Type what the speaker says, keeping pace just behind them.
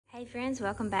Hey friends,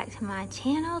 welcome back to my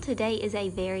channel. Today is a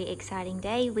very exciting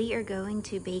day. We are going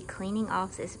to be cleaning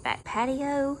off this back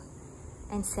patio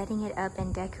and setting it up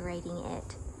and decorating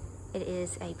it. It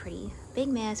is a pretty big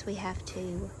mess. We have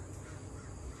to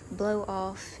blow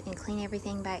off and clean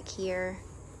everything back here,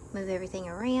 move everything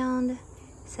around,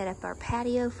 set up our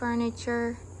patio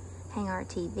furniture, hang our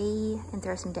TV, and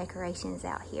throw some decorations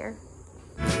out here.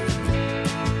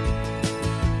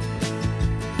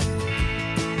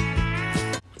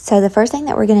 So the first thing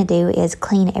that we're going to do is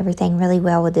clean everything really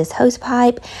well with this hose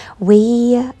pipe.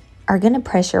 We are going to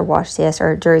pressure wash this,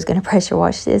 or Drew's going to pressure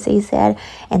wash this, he said,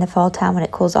 in the fall time when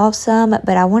it cools off some.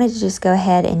 But I wanted to just go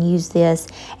ahead and use this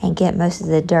and get most of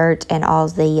the dirt and all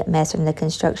the mess from the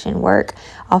construction work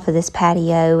off of this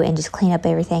patio and just clean up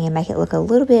everything and make it look a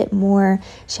little bit more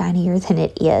shinier than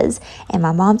it is. And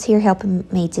my mom's here helping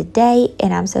me today,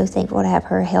 and I'm so thankful to have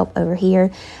her help over here.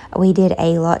 We did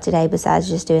a lot today besides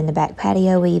just doing the back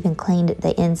patio. We even cleaned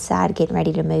the inside, getting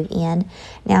ready to move in.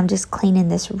 Now I'm just cleaning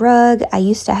this rug. I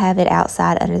used to have it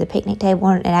outside under the picnic table,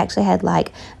 and it actually had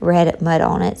like red mud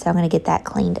on it, so I'm going to get that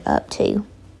cleaned up too.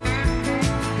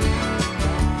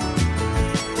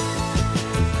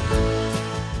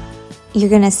 You're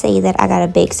going to see that I got a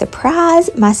big surprise.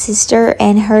 My sister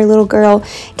and her little girl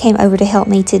came over to help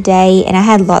me today, and I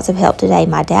had lots of help today.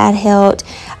 My dad helped,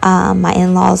 my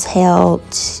in-laws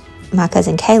helped, my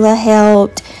cousin Kayla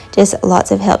helped, just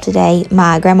lots of help today.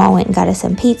 My grandma went and got us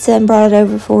some pizza and brought it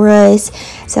over for us.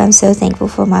 So I'm so thankful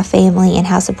for my family and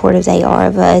how supportive they are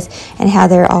of us and how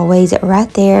they're always right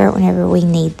there whenever we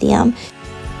need them.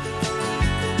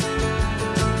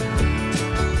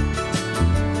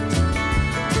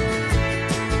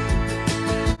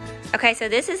 Okay, so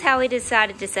this is how we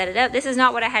decided to set it up. This is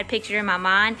not what I had pictured in my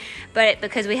mind, but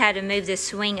because we had to move this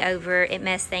swing over, it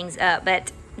messed things up.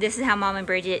 But this is how Mom and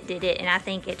Bridget did it, and I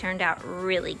think it turned out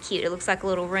really cute. It looks like a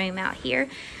little room out here.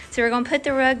 So we're going to put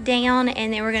the rug down,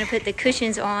 and then we're going to put the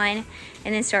cushions on,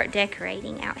 and then start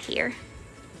decorating out here.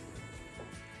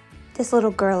 This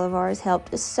little girl of ours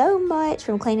helped us so much,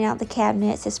 from cleaning out the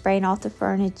cabinets to spraying off the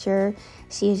furniture.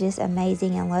 She is just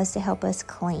amazing and loves to help us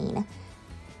clean.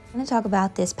 I'm going to talk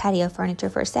about this patio furniture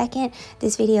for a second.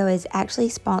 This video is actually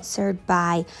sponsored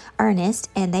by Hernest,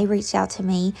 and they reached out to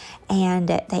me and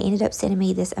they ended up sending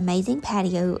me this amazing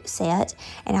patio set,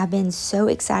 and I've been so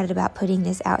excited about putting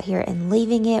this out here and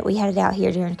leaving it. We had it out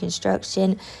here during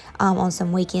construction on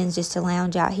some weekends just to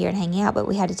lounge out here and hang out, but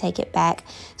we had to take it back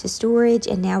to storage,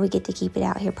 and now we get to keep it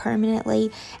out here permanently,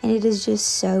 and it is just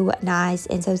so nice.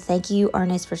 And so thank you,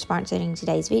 Hernest, for sponsoring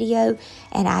today's video.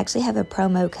 And I actually have a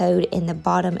promo code in the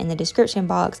bottom in the description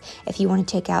box if you want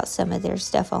to check out some of their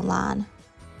stuff online.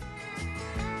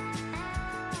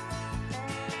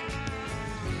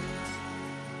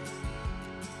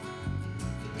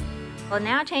 Well,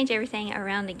 now I changed everything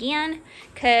around again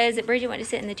because Bridget went to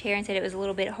sit in the chair and said it was a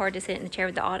little bit hard to sit in the chair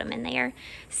with the ottoman there.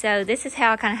 So this is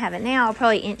how I kind of have it now. I'll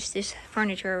probably inch this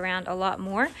furniture around a lot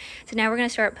more. So now we're going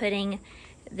to start putting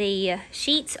the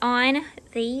sheets on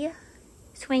the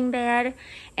swing bed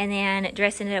and then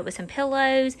dressing it up with some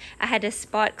pillows. I had to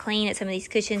spot clean at some of these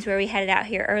cushions where we had it out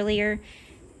here earlier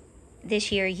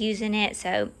this year using it,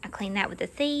 so I cleaned that with the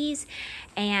thieves.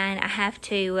 And I have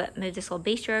to move this little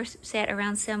bistro set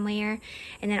around somewhere.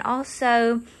 And then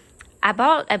also I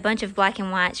bought a bunch of black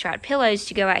and white striped pillows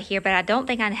to go out here, but I don't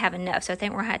think I have enough, so I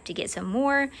think we'll have to get some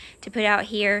more to put out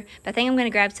here. But I think I'm going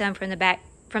to grab some from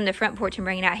the front porch and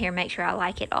bring it out here and make sure I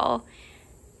like it all,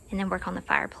 and then work on the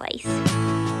fireplace.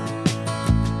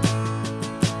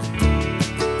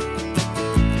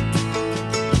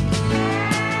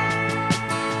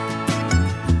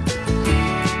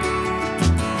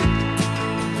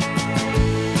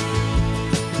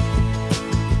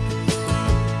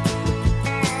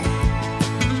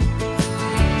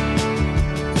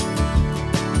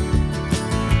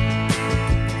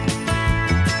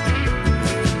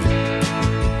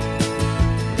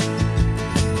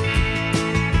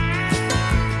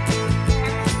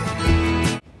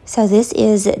 So this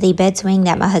is the bed swing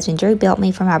that my husband Drew built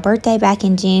me for my birthday back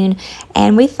in June,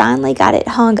 and we finally got it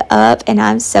hung up, and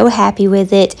I'm so happy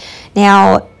with it.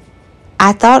 Now,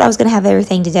 I thought I was going to have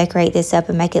everything to decorate this up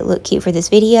and make it look cute for this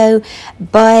video,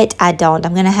 but I don't.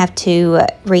 I'm going to have to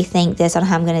rethink this on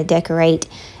how I'm going to decorate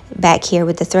back here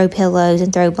with the throw pillows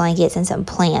and throw blankets and some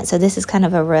plants. So this is kind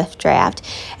of a rough draft.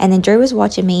 And then Drew was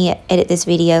watching me edit this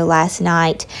video last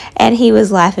night, and he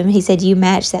was laughing. He said, you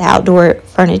match the outdoor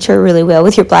furniture really well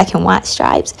with your black and white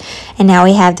stripes. And now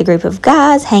we have the group of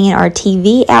guys hanging our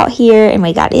TV out here, and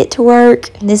we got it to work.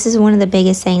 And this is one of the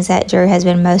biggest things that Drew has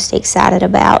been most excited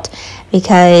about.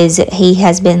 because he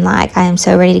has been like, I am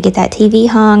so ready to get that TV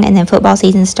hung and then football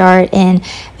season start and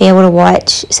be able to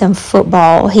watch some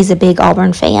football. He's a big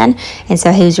Auburn fan, and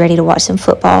so he was ready to watch some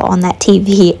football on that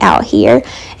TV out here.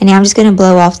 And now I'm just going to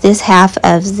blow off this half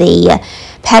of the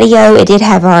patio. It did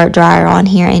have our dryer on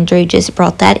here, and Drew just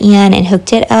brought that in and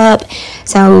hooked it up.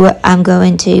 So I'm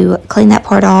going to clean that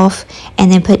part off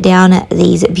and then put down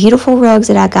these beautiful rugs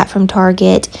that I got from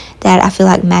Target that I feel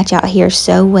like match out here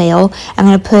so well.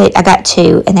 I got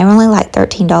two, and they were only like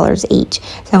 $13 each.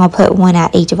 So I'm going to put one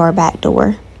at each of our back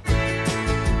door.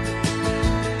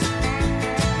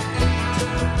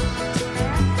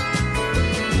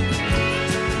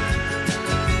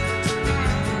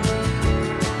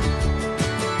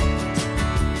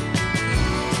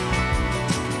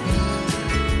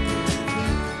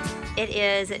 It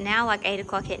is now like 8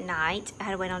 o'clock at night. I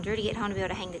had to wait on Drew to get home to be able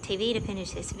to hang the TV to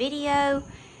finish this video.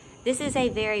 This is a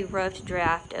very rough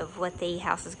draft of what the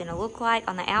house is going to look like.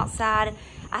 On the outside,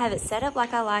 I have it set up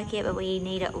like I like it, but we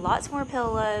need lots more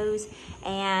pillows,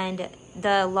 and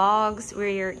the logs,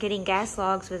 we're getting gas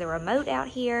logs with a remote out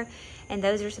here, and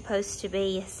those are supposed to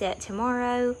be set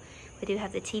tomorrow. We do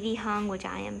have the TV hung, which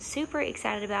I am super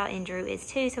excited about, and Drew is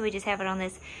too, so we just have it on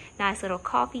this nice little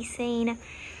coffee scene.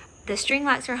 The string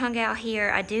lights are hung out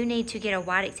here. I do need to get a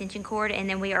white extension cord, and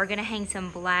then we are going to hang some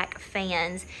black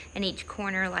fans in each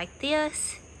corner like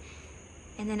this.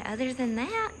 And then other than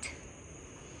that,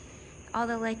 all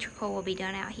the electrical will be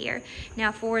done out here.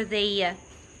 Now for the,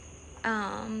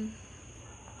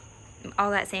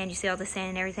 all that sand, you see all the sand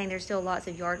and everything, there's still lots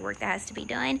of yard work that has to be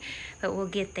done, but we'll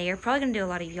get there. Probably going to do a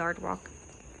lot of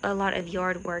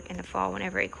yard work in the fall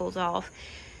whenever it cools off.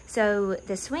 So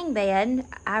the swing bed,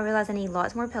 I realized I need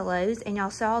lots more pillows, and y'all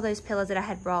saw those pillows that I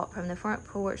had brought from the front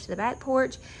porch to the back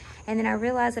porch, and then I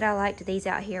realized that I liked these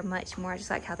out here much more. I just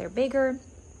like how they're bigger,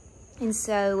 and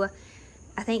so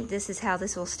I think this is how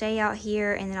this will stay out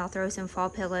here, and then I'll throw some fall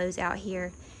pillows out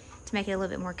here to make it a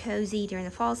little bit more cozy during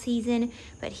the fall season.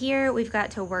 But here we've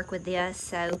got to work with this,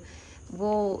 so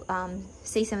we'll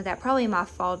see some of that probably in my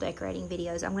fall decorating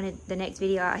videos. The next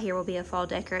video out here will be a fall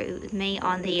decorate with me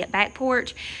on the back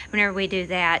porch. Whenever we do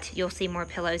that, you'll see more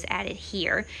pillows added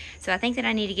here. So I think that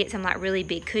I need to get some like really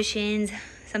big cushions,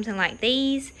 something like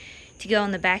these, to go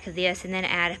on the back of this, and then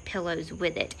add pillows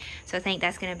with it. So I think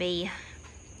that's going to be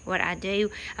what I do.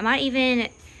 I might even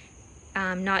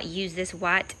not use this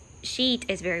white sheet.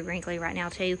 Is very wrinkly right now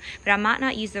too, but I might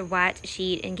not use the white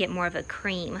sheet and get more of a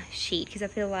cream sheet, because I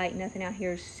feel like nothing out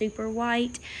here is super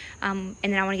white, and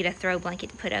then I want to get a throw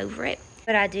blanket to put over it.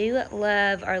 But I do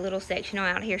love our little sectional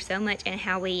out here so much, and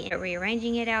how we are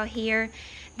rearranging it out here.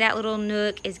 That little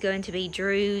nook is going to be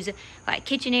Drew's like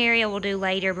kitchen area. We'll do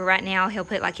later, but right now he'll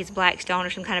put like his black stone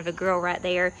or some kind of a grill right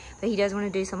there, but he does want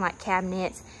to do some like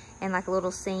cabinets and like a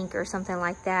little sink or something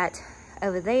like that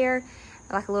over there,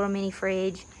 like a little mini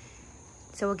fridge.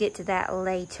 So we'll get to that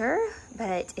later,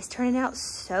 but it's turning out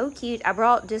so cute. I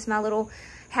brought just my little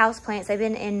house plants. They've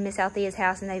been in Miss Althea's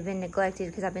house, and they've been neglected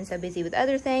because I've been so busy with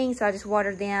other things. So I just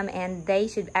watered them, and they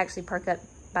should actually perk up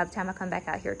by the time I come back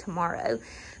out here tomorrow.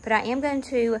 But I am going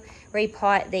to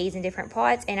repot these in different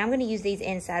pots, and I'm going to use these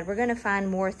inside. We're going to find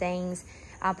more things.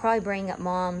 I'll probably bring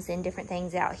mums and different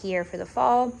things out here for the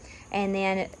fall, and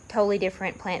then totally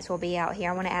different plants will be out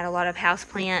here. I want to add a lot of house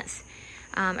plants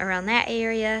around that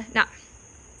area.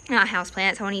 Not house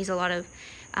plants. I want to use a lot of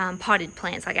potted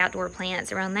plants, like outdoor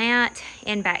plants around that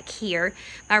and back here.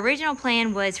 My original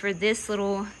plan was for this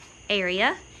little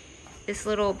area, this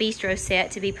little bistro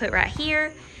set, to be put right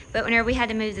here, but whenever we had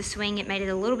to move the swing, it made it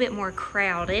a little bit more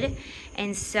crowded,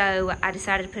 and so I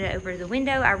decided to put it over the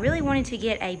window. I really wanted to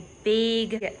get a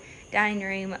big dining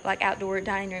room, like outdoor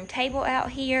dining room table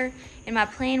out here, and my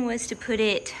plan was to put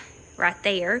it right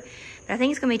there. But I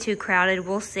think it's gonna be too crowded.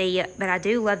 We'll see. But I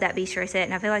do love that bistro set,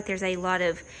 and I feel like there's a lot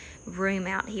of room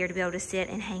out here to be able to sit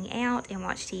and hang out and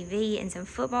watch TV and some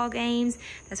football games.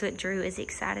 That's what Drew is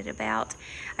excited about.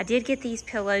 I did get these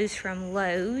pillows from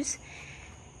Lowe's,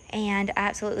 and I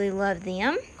absolutely love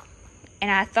them. And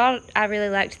I thought I really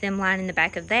liked them lying in the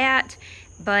back of that,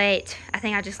 but I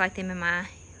think I just like them in my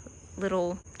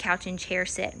little couch and chair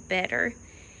set better.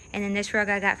 And then this rug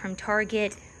I got from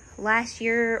Target last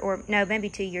year, or no, maybe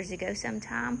 2 years ago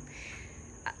sometime.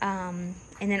 And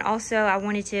then also I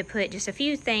wanted to put just a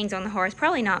few things on the hearth,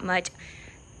 probably not much.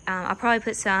 I'll probably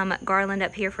put some garland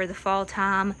up here for the fall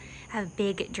time. I have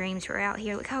big dreams for out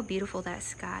here. Look how beautiful that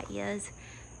sky is.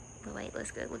 But wait,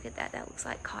 let's go look at that. That looks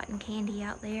like cotton candy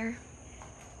out there.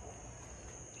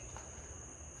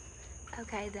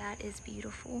 Okay, that is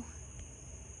beautiful.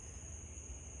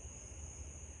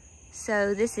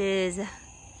 So this is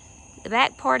the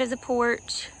back part of the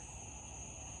porch.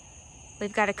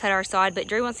 we've got to cut our sod, but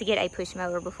Drew wants to get a push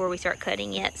mower before we start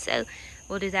cutting it, so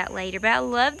we'll do that later. But I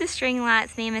love the string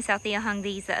lights. Me and Miss Althea hung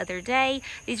these the other day.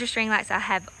 These are string lights I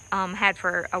have had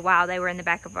for a while. They were in the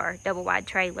back of our double wide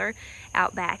trailer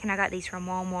out back, and I got these from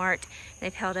Walmart.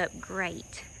 They've held up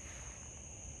great.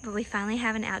 But we finally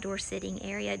have an outdoor sitting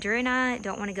area. Drew and I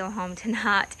don't want to go home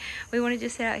tonight. We want to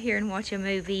just sit out here and watch a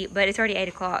movie, but it's already 8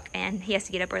 o'clock and he has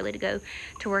to get up early to go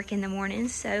to work in the morning.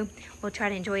 So we'll try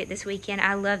to enjoy it this weekend.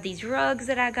 I love these rugs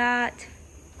that I got.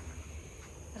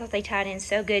 I thought they tied in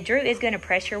so good. Drew is going to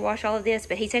pressure wash all of this,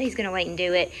 but he said he's going to wait and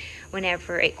do it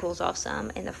whenever it cools off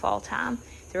some in the fall time.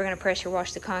 So we're going to pressure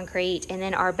wash the concrete, and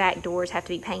then our back doors have to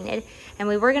be painted. And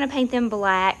we were going to paint them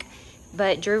black,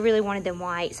 but Drew really wanted them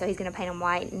white, so he's going to paint them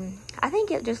white. And I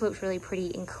think it just looks really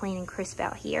pretty and clean and crisp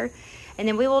out here. And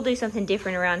then we will do something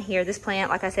different around here. This plant,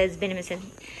 like I said, has been in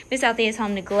Miss Althea's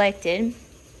home neglected,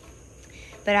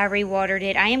 but I rewatered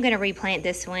it. I am going to replant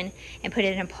this one and put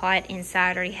it in a pot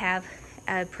inside. I already have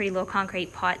a pretty little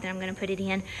concrete pot that I'm going to put it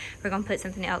in. We're going to put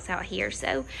something else out here.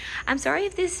 So I'm sorry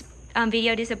if this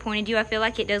video disappointed you. I feel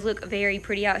like it does look very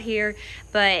pretty out here,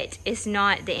 but it's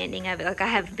not the ending of it. Like, I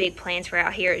have big plans for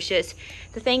out here. It's just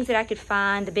the things that I could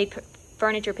find, the big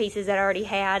furniture pieces that I already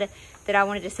had that I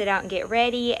wanted to sit out and get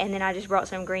ready, and then I just brought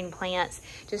some green plants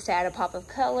just to add a pop of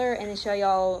color and then show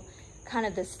y'all kind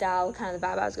of the style, kind of the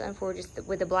vibe I was going for, just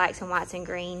with the blacks and whites and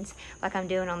greens like I'm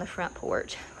doing on the front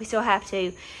porch. We still have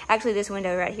to, actually this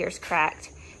window right here is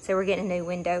cracked, so we're getting a new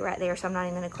window right there, so I'm not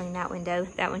even going to clean that window.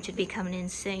 That one should be coming in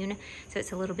soon, so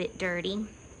it's a little bit dirty.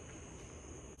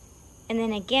 And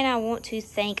then again, I want to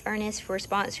thank Hernest for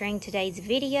sponsoring today's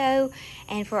video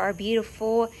and for our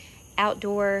beautiful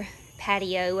outdoor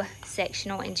patio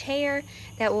sectional and chair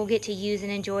that we'll get to use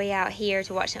and enjoy out here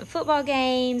to watch some football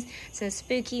games, some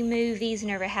spooky movies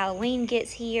whenever Halloween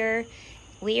gets here.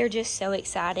 We are just so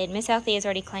excited. Miss Althea has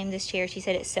already claimed this chair. She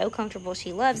said it's so comfortable.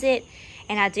 She loves it.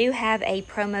 And I do have a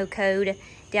promo code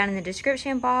down in the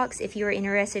description box if you are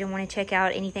interested and want to check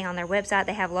out anything on their website.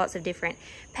 They have lots of different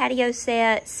patio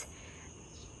sets.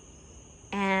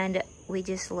 And we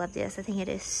just love this. I think it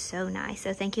is so nice.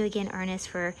 So thank you again, Hernest,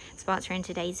 for sponsoring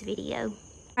today's video.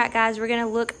 All right, guys, we're going to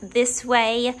look this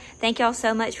way. Thank y'all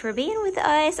so much for being with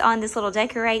us on this little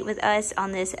decorate with us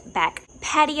on this back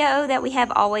patio that we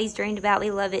have always dreamed about.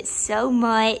 We love it so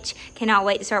much. Cannot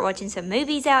wait to start watching some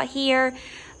movies out here.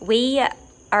 We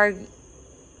are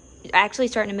actually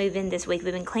starting to move in this week.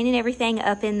 We've been cleaning everything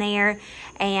up in there,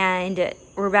 and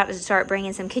we're about to start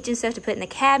bringing some kitchen stuff to put in the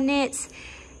cabinets,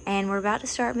 and we're about to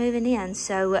start moving in.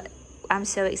 So I'm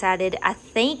so excited. I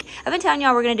think I've been telling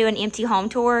y'all we're going to do an empty home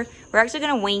tour. We're actually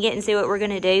going to wing it and see what we're going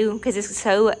to do because it's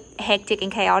so hectic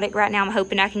and chaotic right now. I'm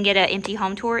hoping I can get an empty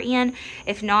home tour in.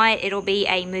 If not, it'll be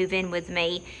a move in with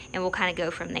me, and we'll kind of go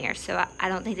from there. So I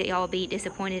don't think that y'all will be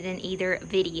disappointed in either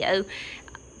video,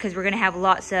 because we're going to have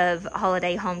lots of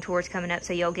holiday home tours coming up,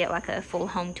 so you'll get like a full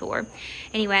home tour.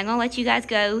 Anyway, I'm going to let you guys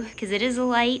go because it is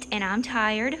late and I'm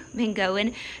tired. I've been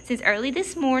going since early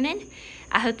this morning.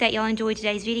 I hope that y'all enjoyed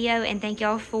today's video, and thank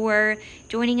y'all for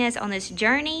joining us on this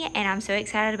journey, and I'm so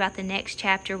excited about the next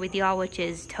chapter with y'all, which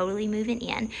is totally moving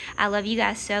in. I love you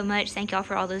guys so much. Thank y'all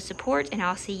for all the support, and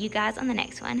I'll see you guys on the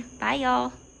next one. Bye,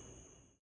 y'all.